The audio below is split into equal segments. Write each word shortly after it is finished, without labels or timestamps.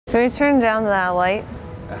Can we turn down that light?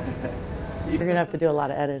 You're gonna have to do a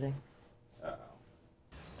lot of editing.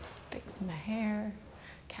 Fix my hair.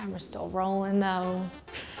 Camera's still rolling though.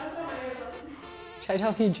 Should I tell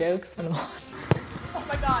a few jokes when I'm on? Oh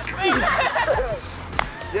my God, wait!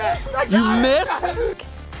 Yes, you missed?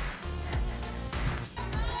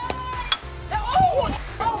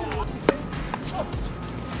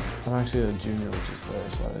 I'm actually a junior, which is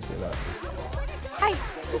fair, so I didn't say that. Hi!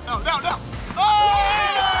 No! Oh!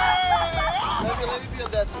 Let me be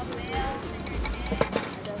on that side.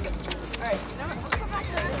 Alright,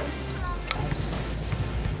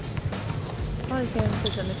 I was going to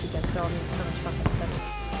present this weekend, so I'll need so much fun with it.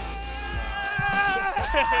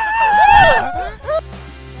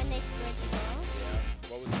 When they scored the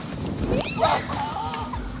goal.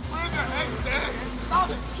 Where the heck, Dad? Stop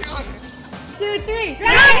it, kill it. 2, 3,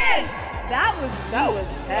 Dragons! That was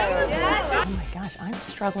terrible. Oh my gosh, I'm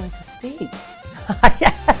struggling to speak.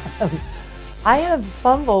 I have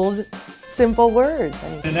fumbled simple words.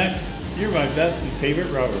 The next, you're my best and favorite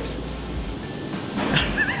rowers.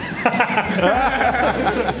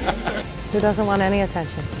 Who doesn't want any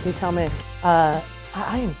attention? You tell me. I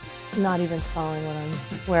am not even following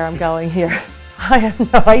where I'm going here. I have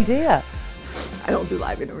no idea. I don't do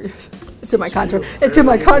live interviews. It's in my contract. It's in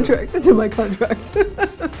my contract. It's in my contract.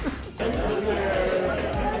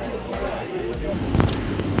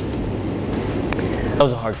 That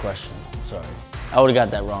was a hard question. I'm sorry. I would have got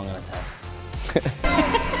that wrong on a test.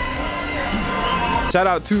 Shout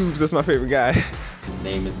out Tubes, that's my favorite guy.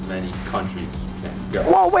 Name as many countries as you can. Go.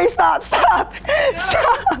 Whoa, wait, stop! Stop!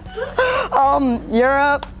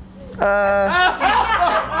 Europe. Is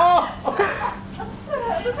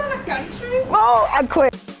that a country? Oh, I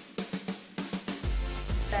quit.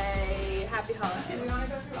 Say happy holidays. Do we want to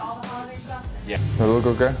go through all the holiday stuff? Yeah. Does it look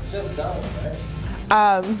okay?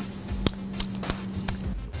 Oh.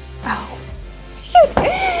 Shoot!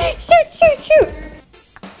 Shoot!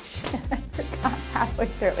 I forgot halfway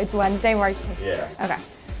through. It's Wednesday, right? Yeah. Okay.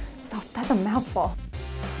 So that's a mouthful.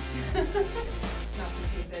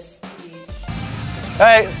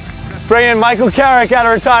 Hey, bring in Michael Carrick out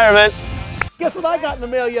of retirement. Guess what I got in the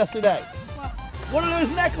mail yesterday? One of those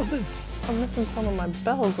necklaces. I'm missing some of my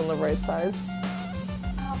bells on the right side.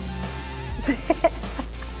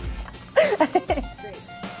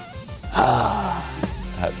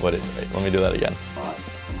 What is it? Let me do that again.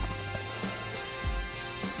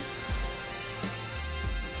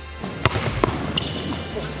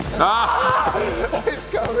 It's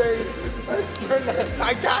coming.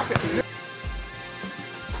 I got it.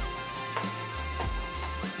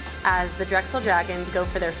 As the Drexel Dragons go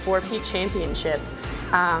for their 4P championship.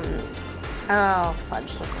 Oh, fudge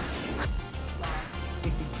sickles.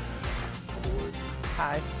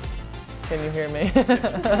 Hi. Can you hear me?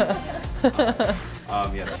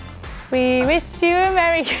 Yeah. We wish you a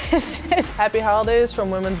Merry Christmas. Happy holidays from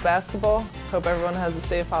women's basketball. Hope everyone has a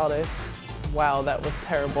safe holiday. Wow, that was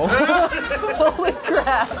terrible. Holy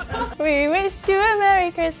crap. We wish you a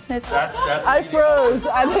Merry Christmas. That's I froze.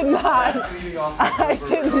 I did not. I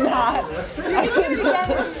did not.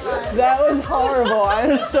 That was horrible.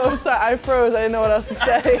 I'm so sorry. I froze. I didn't know what else to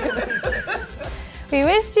say. We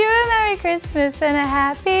wish you a Merry Christmas and a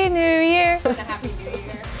Happy New Year. And a Happy New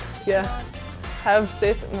Year. Yeah. Have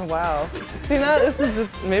safe. Wow. See now, this is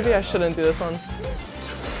just. Maybe I shouldn't do this one.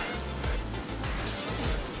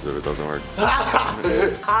 If it doesn't work.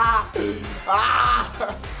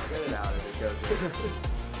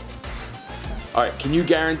 All right, can you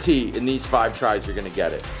guarantee in these 5 tries you're gonna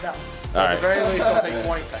get it? No. All right. At the very least, I'll take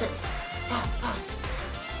 20 seconds.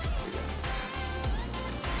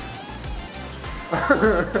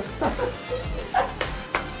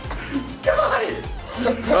 Got it!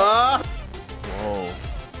 Whoa.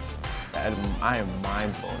 I am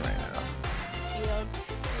mind blown right now. Field,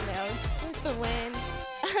 with the win.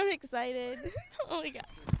 I'm excited. Oh my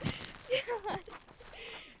gosh.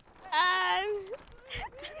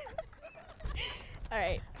 All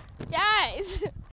right.